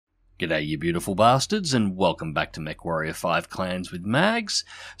G'day you beautiful bastards, and welcome back to Mechwarrior 5 Clans with Mags.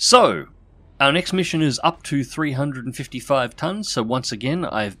 So, our next mission is up to 355 tons, so once again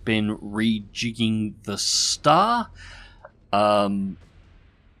I've been rejigging the star.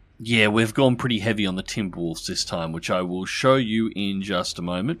 Yeah, we've gone pretty heavy on the Timberwolves this time, which I will show you in just a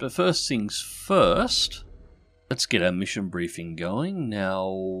moment. But first things first, let's get our mission briefing going.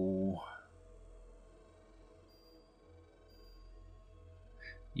 Now...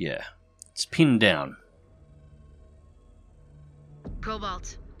 yeah, it's pinned down.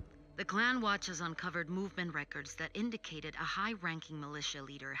 Cobalt, the Clan Watch has uncovered movement records that indicated a high-ranking militia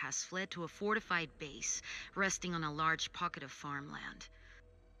leader has fled to a fortified base resting on a large pocket of farmland.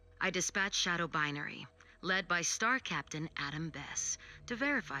 I dispatched Shadow Binary, led by Star Captain Adam Bess, to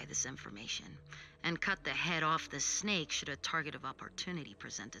verify this information and cut the head off the snake should a target of opportunity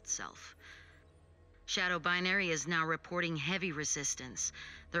present itself. Shadow Binary is now reporting heavy resistance.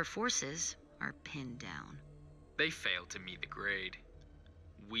 Their forces are pinned down. They failed to meet the grade.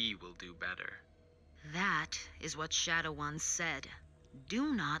 We will do better. That is what Shadow One said.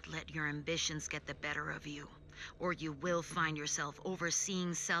 Do not let your ambitions get the better of you, or you will find yourself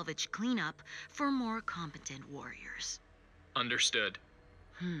overseeing salvage cleanup for more competent warriors. Understood.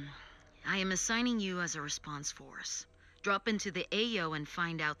 I am assigning you as a response force. Drop into the AO and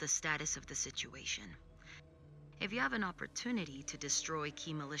find out the status of the situation. If you have an opportunity to destroy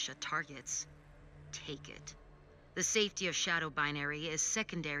key militia targets, take it. The safety of Shadow Binary is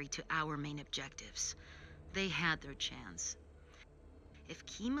secondary to our main objectives. They had their chance. If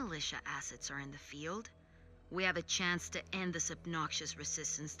key militia assets are in the field, we have a chance to end this obnoxious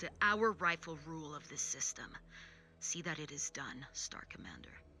resistance to our rightful rule of this system. See that it is done, Star Commander.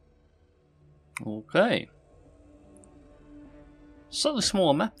 Okay. Slightly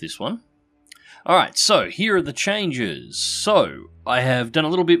smaller map, this one. Alright, so here are the changes. So, I have done a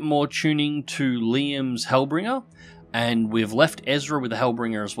little bit more tuning to Liam's Hellbringer, and we've left Ezra with the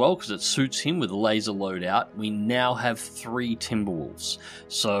Hellbringer as well, because it suits him with a laser loadout. We now have 3 Timberwolves.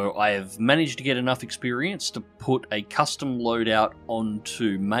 So, I have managed to get enough experience to put a custom loadout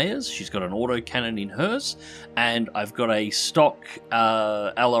onto Maya's. She's got an autocannon in hers, and I've got a stock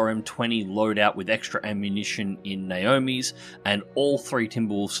LRM-20 loadout with extra ammunition in Naomi's, and all 3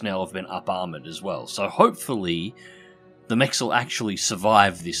 Timberwolves now have been up-armored as well. So, hopefully the mechs will actually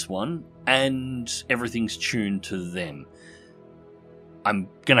survive this one, and everything's tuned to them. I'm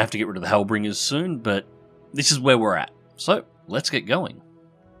going to have to get rid of the Hellbringers soon, but this is where we're at. So, let's get going.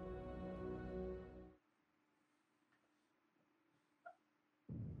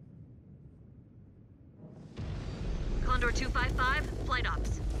 Condor 255, flight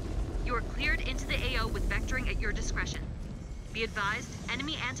ops. You are cleared into the AO with vectoring at your discretion. Be advised,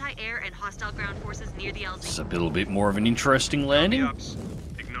 enemy anti-air and hostile ground forces near the LZ. It's a little bit more of an interesting landing.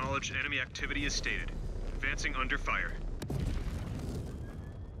 Acknowledge enemy activity is stated. Advancing under fire.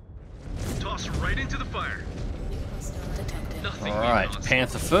 Toss right into the fire. Alright,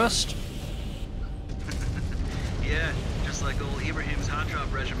 Panther first. Yeah, just like old Ibrahim's hot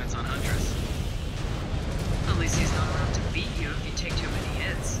drop regiments on Huntress. At least he's not around to beat you if you take too many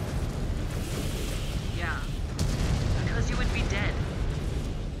hits. Yeah, because you would be dead.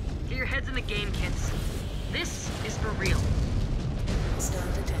 Get your heads in the game, kids. This is for real. Star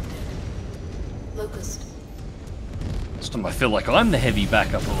detected. Locust. This time I feel like I'm the heavy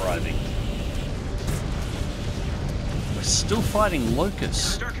backup arriving. We're still fighting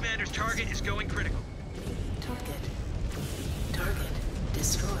locusts. Star Commander's target is going critical. Target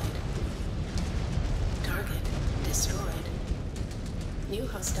destroyed. Target destroyed. New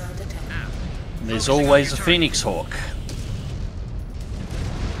hostile detected. There's always a Phoenix Hawk.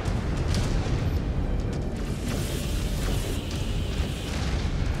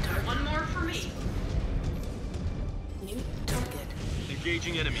 One more for me. New target.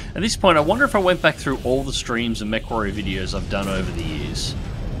 Engaging enemy. At this point, I wonder if I went back through all the streams and Mechwarrior videos I've done over the years,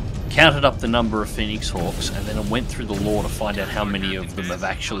 counted up the number of Phoenix Hawks, and then I went through the lore to find out how many of them have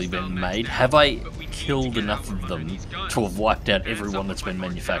actually been made. Have I killed enough of them to have wiped out everyone that's been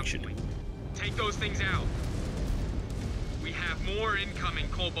manufactured? Take those things out. We have more incoming,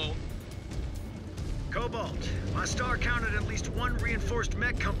 Cobalt. Cobalt, my star counted at least 1 reinforced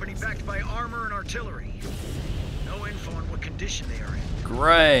mech company backed by armor and artillery. No info on what condition they are in.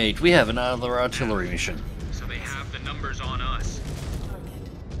 Great, we have another artillery mission. So they have the numbers on us.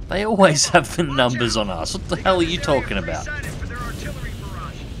 They always have the numbers on us. What the hell are you talking about?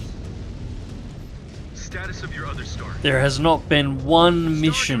 Status of your other star. There has not been one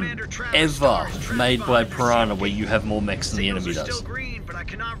mission ever made by Piranha where you have more mechs than the enemy does. Still green, but I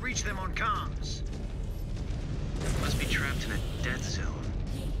cannot reach them on comms. Must be trapped in a dead zone.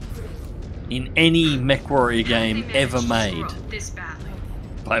 in any Mechwarrior game How did they ever manage to made screw up this badly?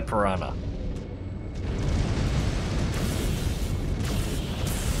 by Piranha.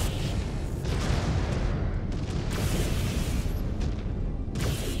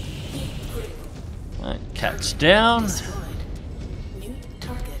 Right, cat's down. Destroyed. New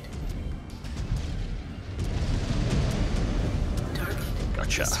target. Target.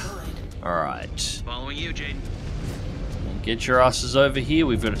 Gotcha. Destroyed. Alright. Following you, Jaden. Get your asses over here.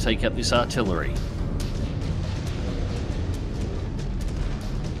 We've got to take out this artillery.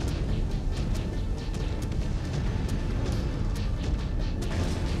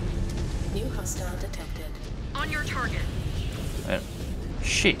 New hostile detected. On your target.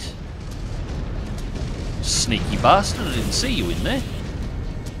 Shit. Sneaky bastard. I didn't see you in there.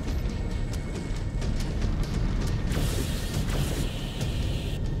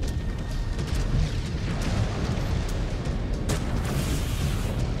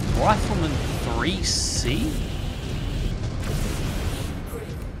 Rifleman 3C?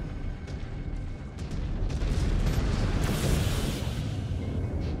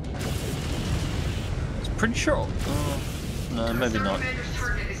 It's pretty sure. No, maybe Star not. Commander's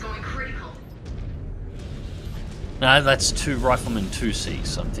target is going critical. No, that's Rifleman 2C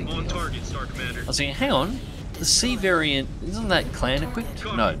something. On target, Star Commander. I was thinking, hang on, the C variant, isn't that clan equipped?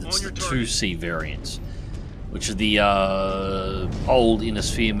 No, it's the 2C variants, which are the old Inner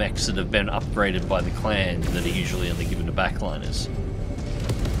Sphere mechs that have been upgraded by the clan that are usually only given to backliners.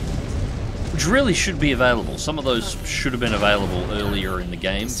 Which really should be available. Some of those should have been available earlier in the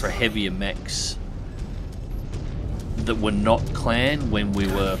game for heavier mechs that were not clan when we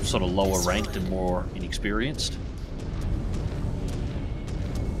were sort of lower ranked and more inexperienced.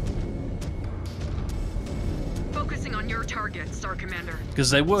 Focusing on your target, Star Commander. Because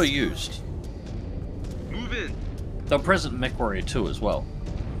they were used. Move in. They're present in Mechwarrior 2 as well.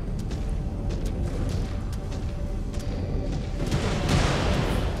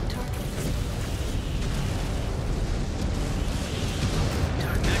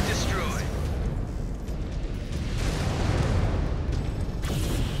 Net destroyed.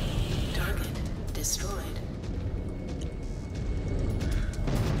 Target destroyed.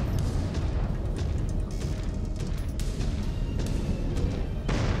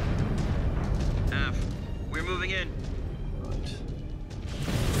 F. We're moving in.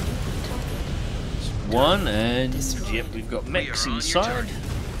 One, and yep, we've got We mechs are on your inside. target.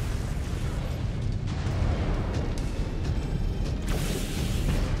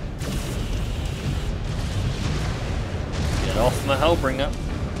 Get off my Hellbringer.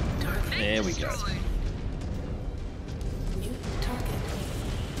 Target There we go. new target.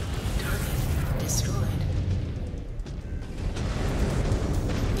 Target destroyed.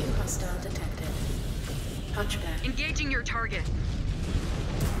 New hostile detected. Hunchback. Engaging your target.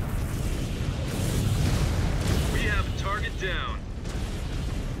 We have target down.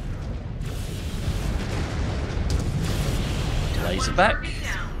 Laser back.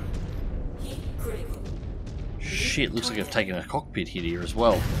 Heat critical. Shit, looks like I've taken a cockpit hit here as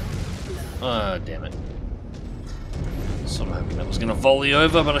well. Ah, damn it. Sort of hoping that was going to volley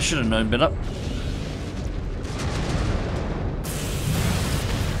over, but I should have known better. New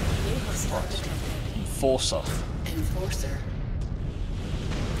hostile detected. Enforcer. Enforcer.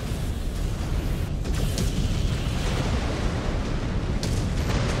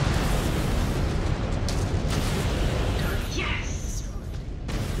 Yes!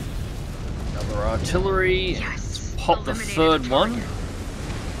 Another artillery. Yes! Pop the Eliminated third the one. target.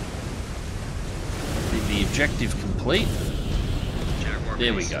 The objective complete. Jaguar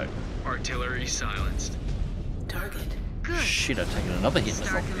There we base. go. Artillery silenced. Target. Good. Shit, I've taken another hit in the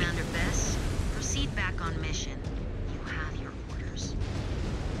Star cockpit. Commander Bess, proceed back on mission. You have your orders.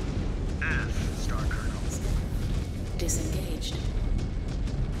 F, Star Colonel. Disengaged.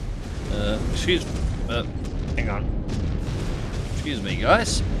 Excuse me. Hang on. Excuse me,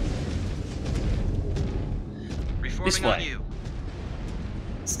 guys. Reforming This on way. you.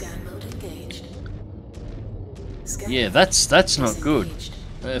 Scan mode engaged. Scan Yeah, mode that's not good. disengaged.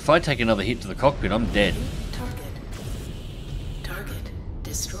 If I take another hit to the cockpit, I'm dead. Target. Target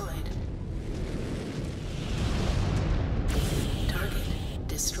destroyed. Target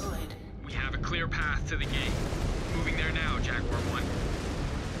destroyed. We have a clear path to the gate. Moving there now, Jaguar 1.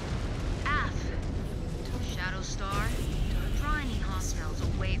 F. Shadow Star, draw any hostiles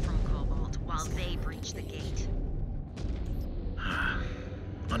away from Cobalt while they breach the gate.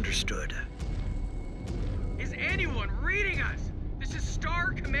 Understood. Is anyone reading us? This is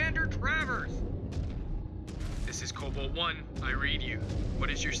Star Commander Travers. This is Cobalt 1. I read you. What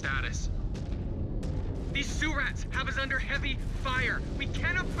is your status? These Surats have us under heavy fire. We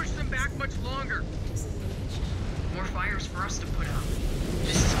cannot push them back much for us to put out.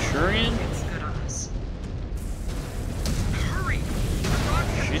 This is Centurion. it's good on us. Hurry!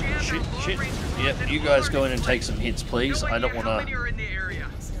 Shit. Yep, you guys go in and take some hits, please. I don't want to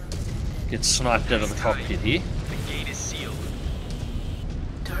get sniped out of the cockpit here. The gate is sealed.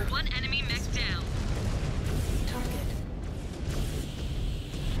 Target. One enemy mech down. Target.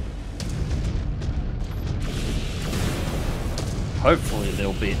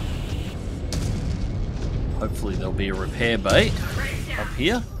 Hopefully there'll be a repair bay up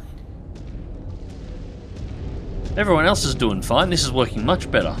here. Everyone else is doing fine. This is working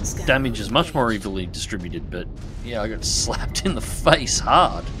much better. Damage is much more evenly distributed, but yeah, I got slapped in the face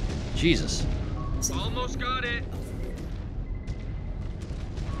hard. Jesus. Almost got it.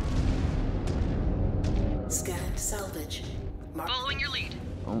 Scanned salvage. Mark. Following your lead.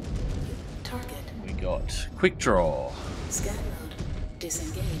 Oh, Target. we got quick draw. Scan mode.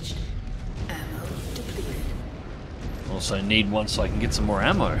 Disengaged. Ammo depleted. Also need one so I can get some more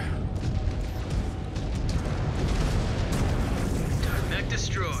ammo. Mech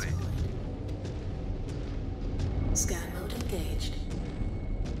destroyed. Scan mode engaged.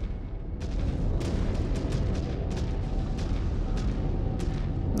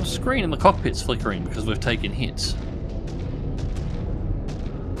 The screen in the cockpit's flickering because we've taken hits.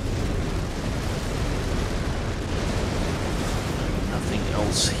 Nothing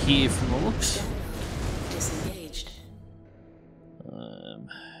else here from the looks. Scan mode disengaged.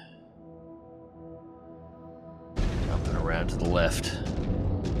 Up and around to the left.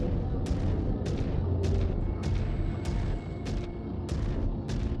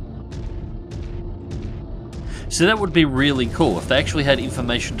 So that would be really cool if they actually had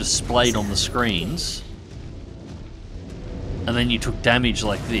information displayed on the screens and then you took damage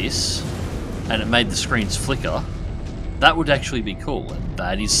like this and it made the screens flicker. That would actually be cool. And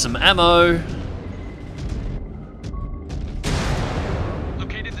that is some ammo.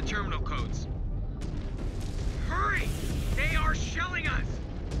 Located the terminal codes. Hurry! They are shelling us!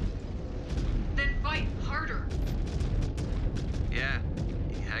 Then fight harder. Yeah,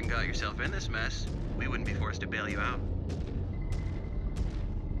 you hadn't got yourself in this mess, we wouldn't be forced to bail you out.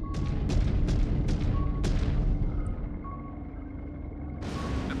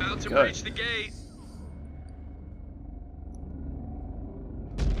 About to Go. breach the gate.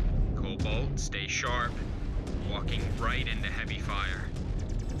 Cobalt, stay sharp. Walking right into heavy fire.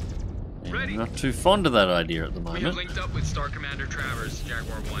 Yeah, Ready. I'm not too fond of that idea at the We have moment. linked up with Star Commander Travers,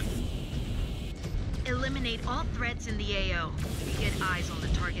 Jaguar 1. Eliminate all threats in the AO. If you get eyes on the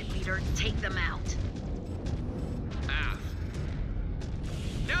target leader, take them out. Aft.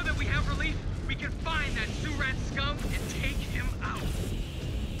 Now that we have relief, we can find that Surat scum and take him out.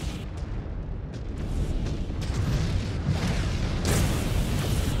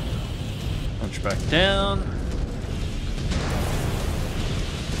 Punch back down.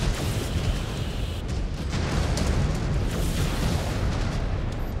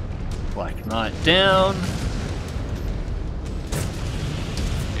 Black Knight down.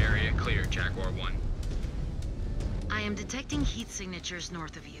 Area clear, Jaguar 1. I am detecting heat signatures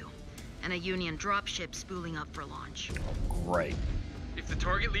north of you, and a Union dropship spooling up for launch. Great. If the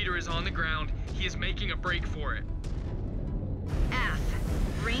target leader is on the ground, he is making a break for it. F.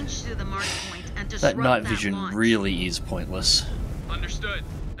 Range to the mark point and disrupt That night that vision launch. really is pointless. Understood.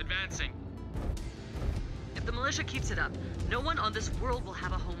 Advancing. If the militia keeps it up, no one on this world will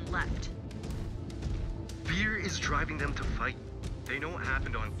have a home left. Fear is driving them to fight. They know what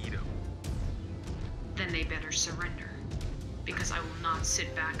happened on Edo. Then they better surrender. Because I will not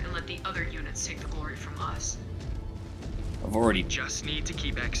sit back and let the other units take the glory from us. I've already Just need to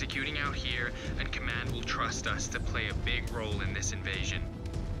keep executing out here, and Command will trust us to play a big role in this invasion.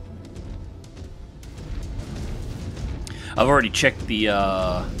 checked the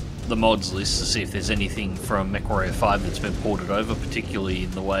mods list to see if there's anything from Mechwarrior 5 that's been ported over, particularly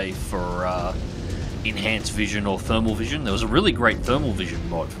in the way for enhanced vision or thermal vision. There was a really great thermal vision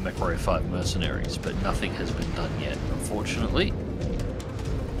mod for Mechwarrior 5 Mercenaries, but nothing has been done yet, unfortunately.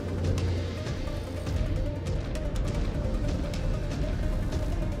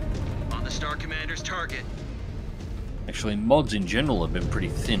 On the Star Commander's target. Actually, mods in general have been pretty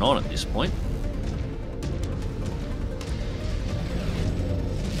thin on at this point.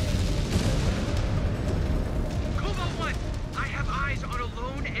 Cobalt 1, I have eyes on a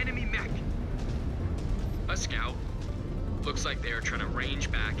lone enemy mech. A scout. Looks like they are trying to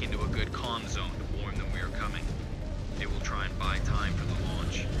range back into a good comm zone to warn them we are coming. They will try and buy time for the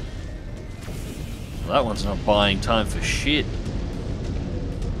launch. Well, that one's not buying time for shit.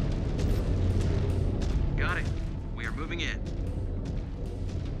 Got it. We are moving in.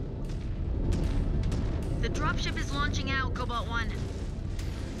 The dropship is launching out, Cobalt 1.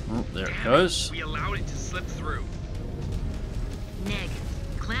 Oh, there it Damn goes. We allowed it to slip through. Neg,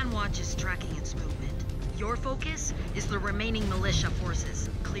 Clan Watch is tracking its movement. Your focus is the remaining militia forces.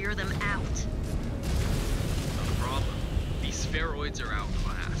 Clear them out. Not a problem. These spheroids are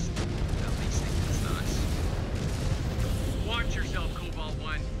outclassed. At least against us. Watch yourself, Cobalt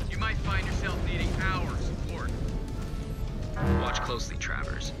 1. You might find yourself needing our support. Watch closely,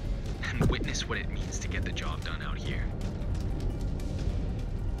 Travers, and witness what it means to get the job done out here.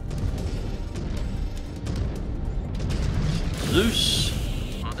 Zeus.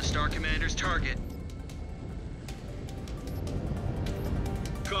 On the Star Commander's target.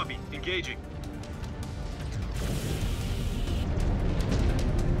 Copy. Engaging.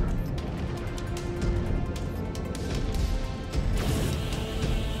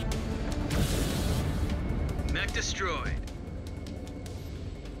 Mech destroyed.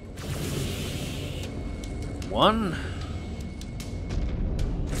 One.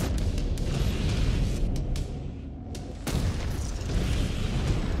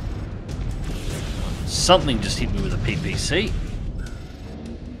 Something just hit me with a PPC.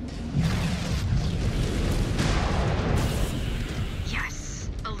 Yes!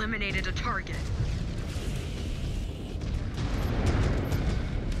 Eliminated a target.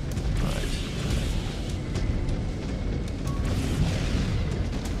 Right.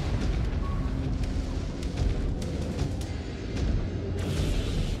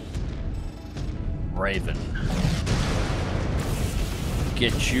 Raven.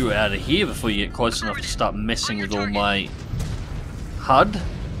 Get you out of here before you get close enough to start messing with all my HUD.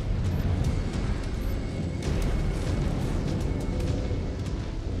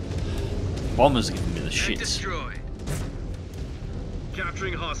 Bombers giving me the Mech shits. destroyed.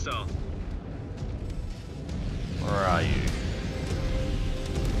 Capturing hostile. Where are you?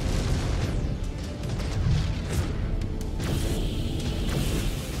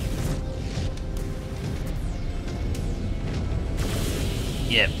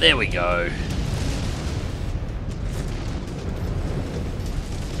 Yep, there we go.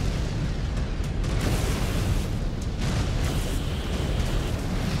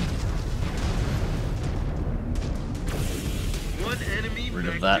 One enemy. Rid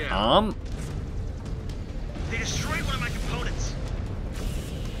of mech that down. arm. They destroyed one of my components.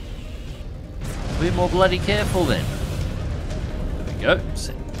 Be more bloody careful then. There we go.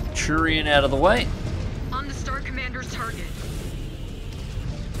 Centurion out of the way. On the Star Commander's target.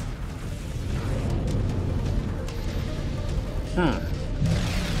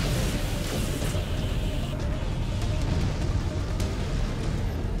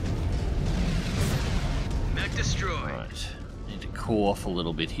 Mech destroyed. Right. Need to cool off a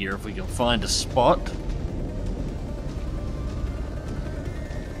little bit here if we can find a spot.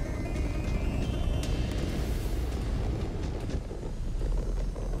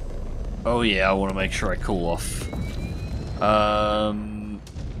 Oh yeah, I want to make sure I cool off.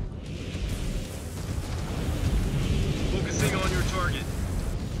 Focusing on your target.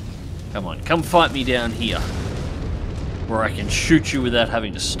 Come on, come fight me down here. Where I can shoot you without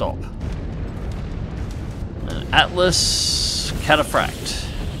having to stop. Atlas, Cataphract.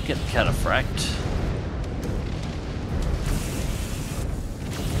 Get the Cataphract.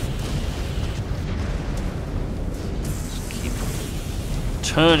 Just keep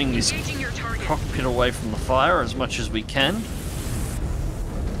turning this Engaging your target. cockpit away from the fire as much as we can.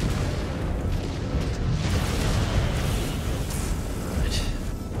 Right.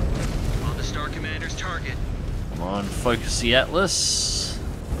 On the Star Commander's target. Come on, focus the Atlas.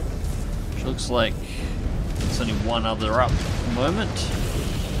 Which looks like there's only one other up at the moment.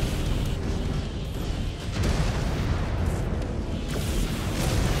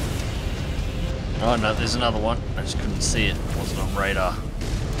 Oh no, there's another one. I just couldn't see it. It wasn't on radar.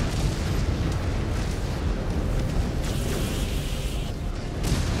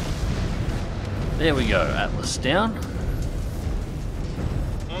 There we go, Atlas down.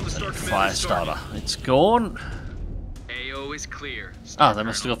 On the Star Fire Commander's starter. target. It's gone. AO is clear. Ah, they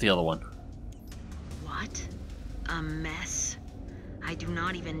must have got the other one. What? A mess. I do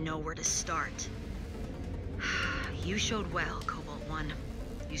not even know where to start. You showed well, Cobalt 1.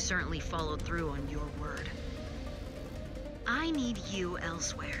 You certainly followed through on your word. I need you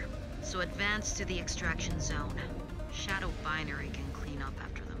elsewhere, so advance to the extraction zone. Shadow Binary can clean up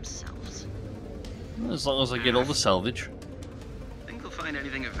after themselves. As long as I get all the salvage. Think we'll find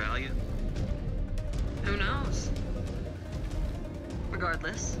anything of value? Who knows?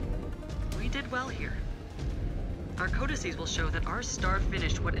 Regardless, we did well here. Our codices will show that our star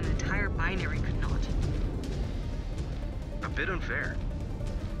finished what an entire binary could not. A bit unfair.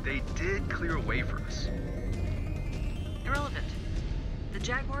 They did clear a way for us. Irrelevant. The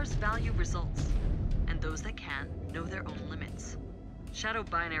Jaguars value results, and those that can know their own limits. Shadow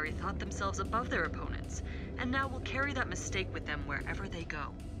Binary thought themselves above their opponents, and now will carry that mistake with them wherever they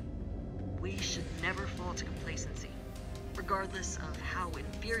go. We should never fall to complacency, regardless of how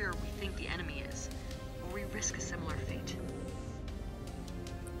inferior we think the enemy is, or we risk a similar fate.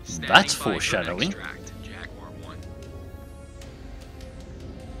 That's foreshadowing. Jaguar 1.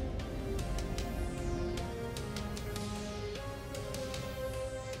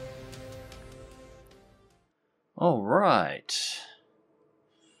 All right.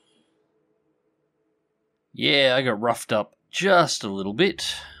 Yeah, I got roughed up just a little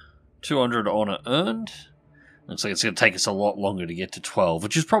bit. 200 honor earned. Looks like it's going to take us a lot longer to get to 12,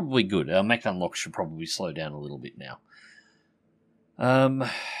 which is probably good. Our mech unlock should probably slow down a little bit now.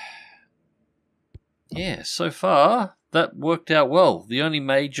 Yeah, so far, that worked out well. The only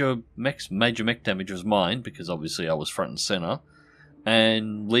major mech damage was mine, because obviously I was front and center.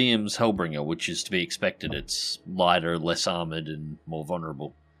 And Liam's Hellbringer, which is to be expected. It's lighter, less armored, and more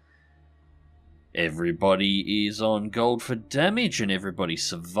vulnerable. Everybody is on gold for damage, and everybody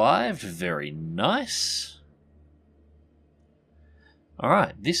survived. Very nice.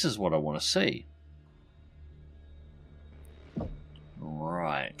 Alright, this is what I want to see.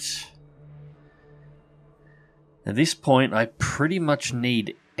 Right. At this point, I pretty much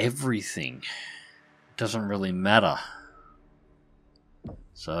need everything. It doesn't really matter.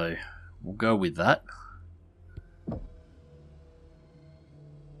 So, we'll go with that.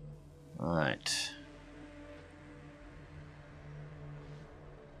 Right.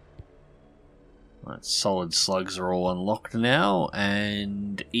 Right, solid slugs are all unlocked now,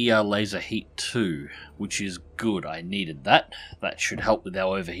 and ER laser heat 2, which is good. I needed that. That should help with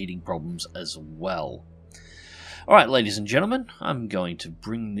our overheating problems as well. Alright, ladies and gentlemen, I'm going to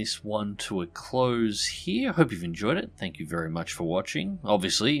bring this one to a close here. Hope you've enjoyed it. Thank you very much for watching.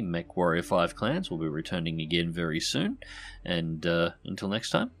 Obviously, Mechwarrior 5 Clans will be returning again very soon. And until next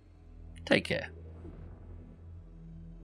time, take care.